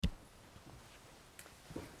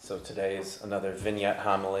So today's another vignette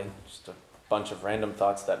homily, just a bunch of random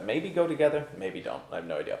thoughts that maybe go together, maybe don't. I have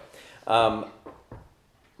no idea.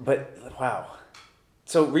 But wow.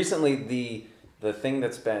 So recently the thing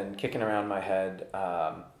that's been kicking around my head,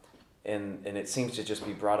 and it seems to just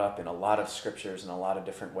be brought up in a lot of scriptures in a lot of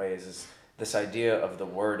different ways, is this idea of the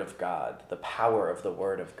Word of God, the power of the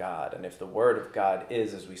Word of God. And if the Word of God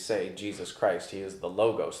is, as we say, Jesus Christ, he is the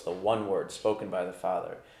Logos, the one word spoken by the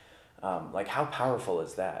Father. How powerful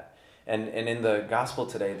is that? And in the gospel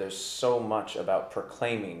today, there's so much about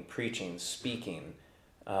proclaiming, preaching, speaking,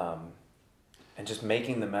 and just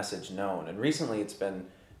making the message known. And recently it's been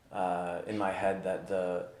in my head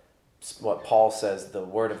that what Paul says, the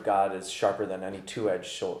Word of God is sharper than any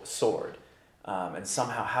two-edged sword. And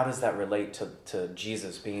somehow, how does that relate to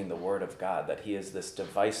Jesus being the Word of God? That he is this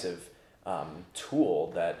divisive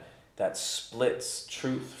tool that splits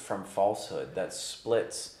truth from falsehood, that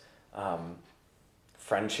splits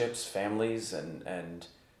friendships, families, and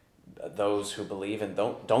those who believe and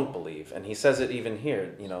don't believe. And he says it even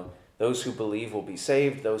here, those who believe will be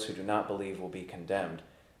saved, those who do not believe will be condemned.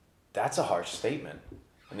 That's a harsh statement.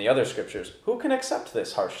 In the other scriptures, who can accept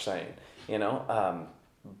this harsh saying?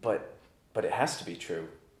 But it has to be true,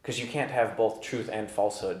 because you can't have both truth and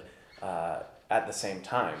falsehood at the same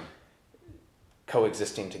time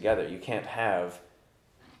coexisting together. You can't have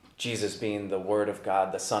Jesus being the Word of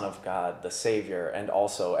God, the Son of God, the Savior, and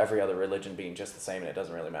also every other religion being just the same, and it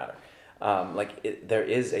doesn't really matter. There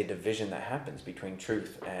is a division that happens between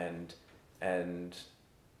truth and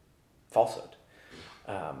falsehood.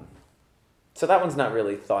 So that one's not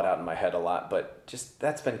really thought out in my head a lot, but just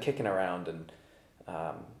that's been kicking around, and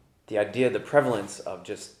the idea, the prevalence of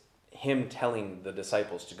just him telling the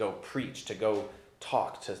disciples to go preach, to go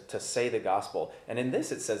talk, to say the gospel. And in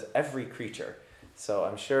this it says every creature. So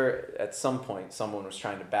I'm sure at some point someone was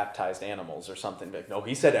trying to baptize animals or something. But no,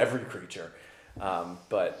 he said every creature.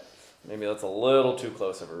 But maybe that's a little too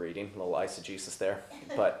close of a reading, a little eisegesis there.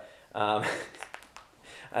 But I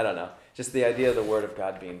don't know. Just the idea of the Word of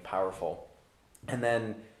God being powerful. And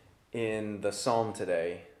then in the Psalm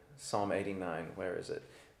today, Psalm 89, where is it?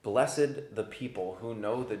 Blessed the people who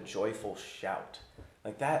know the joyful shout.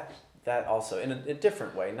 Like that also, in a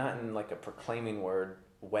different way, not in like a proclaiming word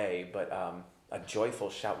way, but a joyful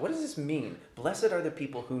shout. What does this mean? Blessed are the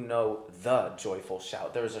people who know the joyful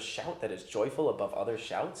shout. There is a shout that is joyful above other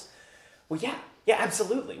shouts. Well, yeah,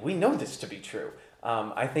 absolutely. We know this to be true.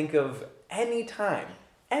 I think of any time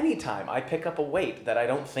I pick up a weight that I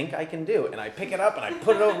don't think I can do, and I pick it up and I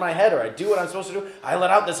put it over my head, or I do what I'm supposed to do, I let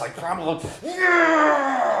out this tremolo.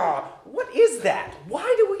 Yeah! What is that?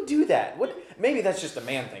 Why do we do that? Maybe that's just a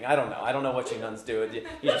man thing. I don't know. I don't know what you nuns do.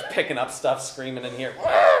 You're just picking up stuff, screaming in here.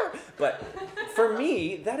 But for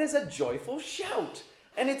me, that is a joyful shout.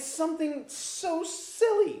 And it's something so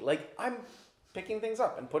silly. Like, I'm picking things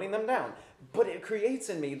up and putting them down. But it creates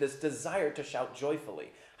in me this desire to shout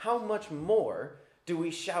joyfully. How much more do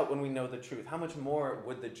we shout when we know the truth? How much more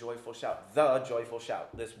would the joyful shout,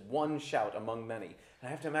 this one shout among many? And I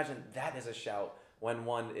have to imagine that is a shout when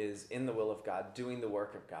one is in the will of God, doing the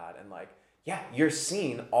work of God, and you're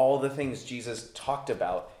seeing all the things Jesus talked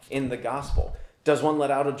about in the gospel. Does one let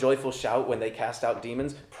out a joyful shout when they cast out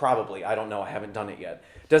demons? Probably. I don't know. I haven't done it yet.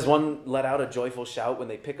 Does one let out a joyful shout when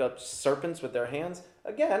they pick up serpents with their hands?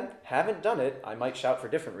 Again, haven't done it. I might shout for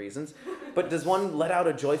different reasons. But does one let out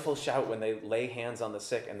a joyful shout when they lay hands on the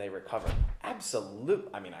sick and they recover?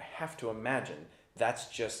 Absolutely. I have to imagine that's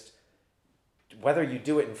just, whether you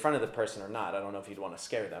do it in front of the person or not, I don't know if you'd want to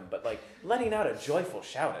scare them, but letting out a joyful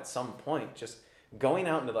shout at some point, just going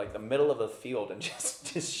out into the middle of the field and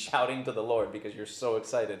just shouting to the Lord because you're so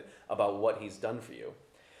excited about what he's done for you.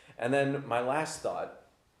 And then my last thought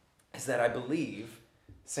is that I believe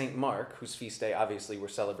St. Mark, whose feast day obviously we're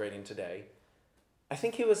celebrating today, I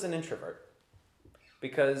think he was an introvert.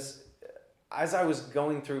 Because as I was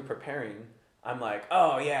going through preparing, I'm like,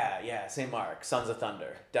 oh yeah, St. Mark, Sons of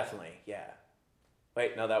Thunder, definitely, yeah.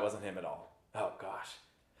 Wait, no, that wasn't him at all. Oh gosh.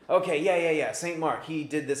 Okay, yeah, St. Mark, he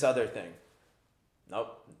did this other thing.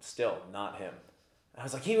 Nope, still not him. I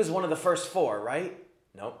was like, he was one of the first four, right?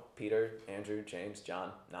 Nope, Peter, Andrew, James,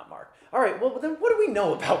 John, not Mark. All right, well then what do we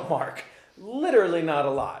know about Mark? Literally not a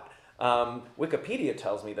lot. Wikipedia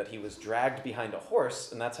tells me that he was dragged behind a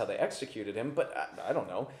horse, and that's how they executed him, but I don't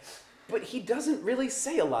know. But he doesn't really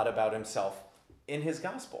say a lot about himself in his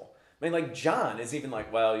gospel. John is even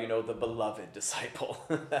the beloved disciple,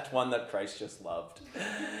 that one that Christ just loved.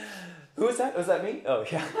 Who is that? Was that me? Oh,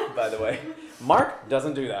 yeah, by the way. Mark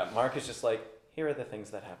doesn't do that. Mark is just here are the things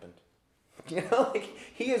that happened.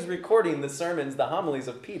 He is recording the sermons, the homilies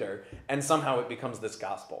of Peter, and somehow it becomes this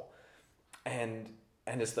gospel. And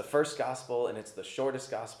and it's the first gospel, and it's the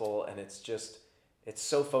shortest gospel, and it's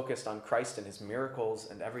so focused on Christ and his miracles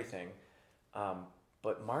and everything.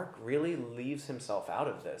 But Mark really leaves himself out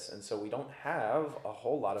of this, and so we don't have a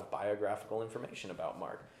whole lot of biographical information about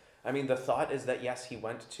Mark. I mean, the thought is that, yes, he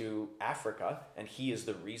went to Africa, and he is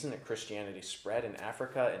the reason that Christianity spread in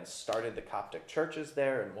Africa and started the Coptic churches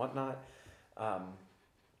there and whatnot. But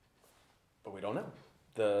we don't know.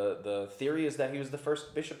 The theory is that he was the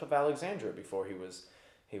first bishop of Alexandria before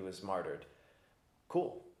he was martyred.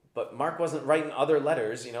 Cool. But Mark wasn't writing other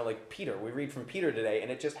letters, like Peter. We read from Peter today,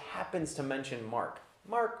 and it just happens to mention Mark.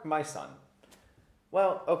 Mark, my son.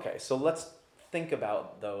 Well, okay, so let's think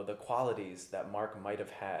about, though, the qualities that Mark might have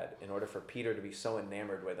had in order for Peter to be so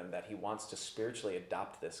enamored with him that he wants to spiritually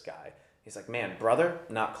adopt this guy. He's like, man, brother,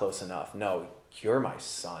 not close enough. No, you're my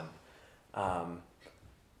son.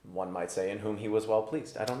 One might say in whom he was well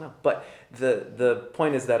pleased. I don't know. But the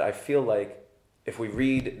point is that I feel like if we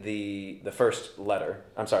read the first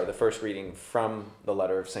reading from the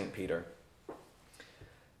letter of St. Peter,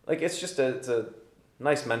 like it's a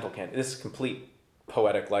nice mental candy. This is complete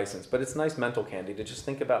poetic license, but it's nice mental candy to just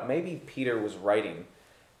think about maybe Peter was writing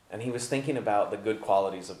and he was thinking about the good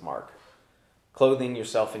qualities of Mark. Clothing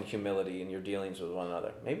yourself in humility in your dealings with one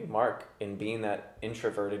another. Maybe Mark, in being that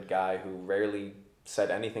introverted guy who rarely said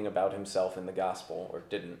anything about himself in the gospel, or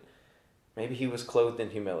didn't, maybe he was clothed in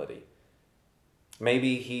humility.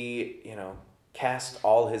 Maybe he, cast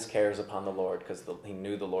all his cares upon the Lord because he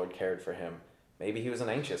knew the Lord cared for him. Maybe he was an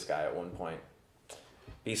anxious guy at one point.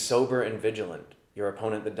 Be sober and vigilant. Your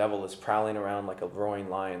opponent, the devil, is prowling around like a roaring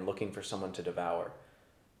lion looking for someone to devour.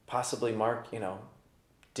 Possibly Mark,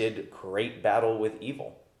 did great battle with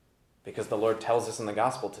evil because the Lord tells us in the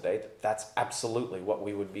gospel today that that's absolutely what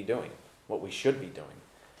we would be doing, what we should be doing.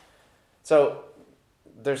 So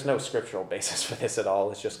there's no scriptural basis for this at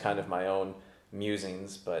all. It's just kind of my own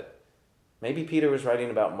musings, but maybe Peter was writing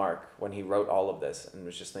about Mark when he wrote all of this and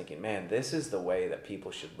was just thinking, man, this is the way that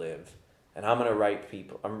people should live. And I'm going to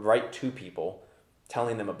write to people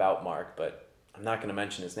telling them about Mark, but I'm not going to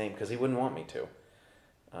mention his name because he wouldn't want me to.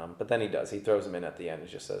 But then he does. He throws him in at the end and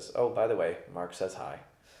just says, oh, by the way, Mark says hi.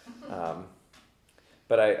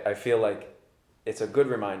 But I feel like it's a good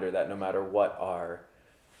reminder that no matter what our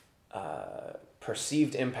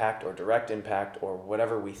perceived impact or direct impact or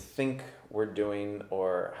whatever we think we're doing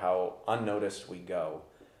or how unnoticed we go,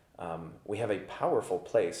 we have a powerful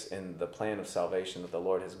place in the plan of salvation that the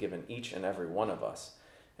Lord has given each and every one of us.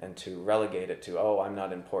 And to relegate it to, oh, I'm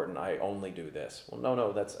not important, I only do this. Well,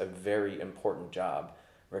 no, that's a very important job,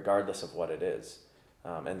 regardless of what it is.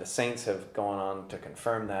 And the saints have gone on to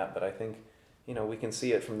confirm that, but I think, we can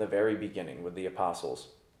see it from the very beginning with the apostles.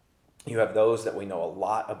 You have those that we know a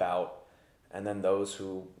lot about, and then those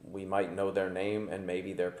who we might know their name and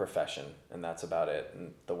maybe their profession, and that's about it,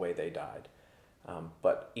 and the way they died.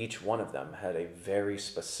 But each one of them had a very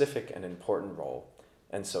specific and important role,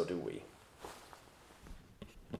 and so do we.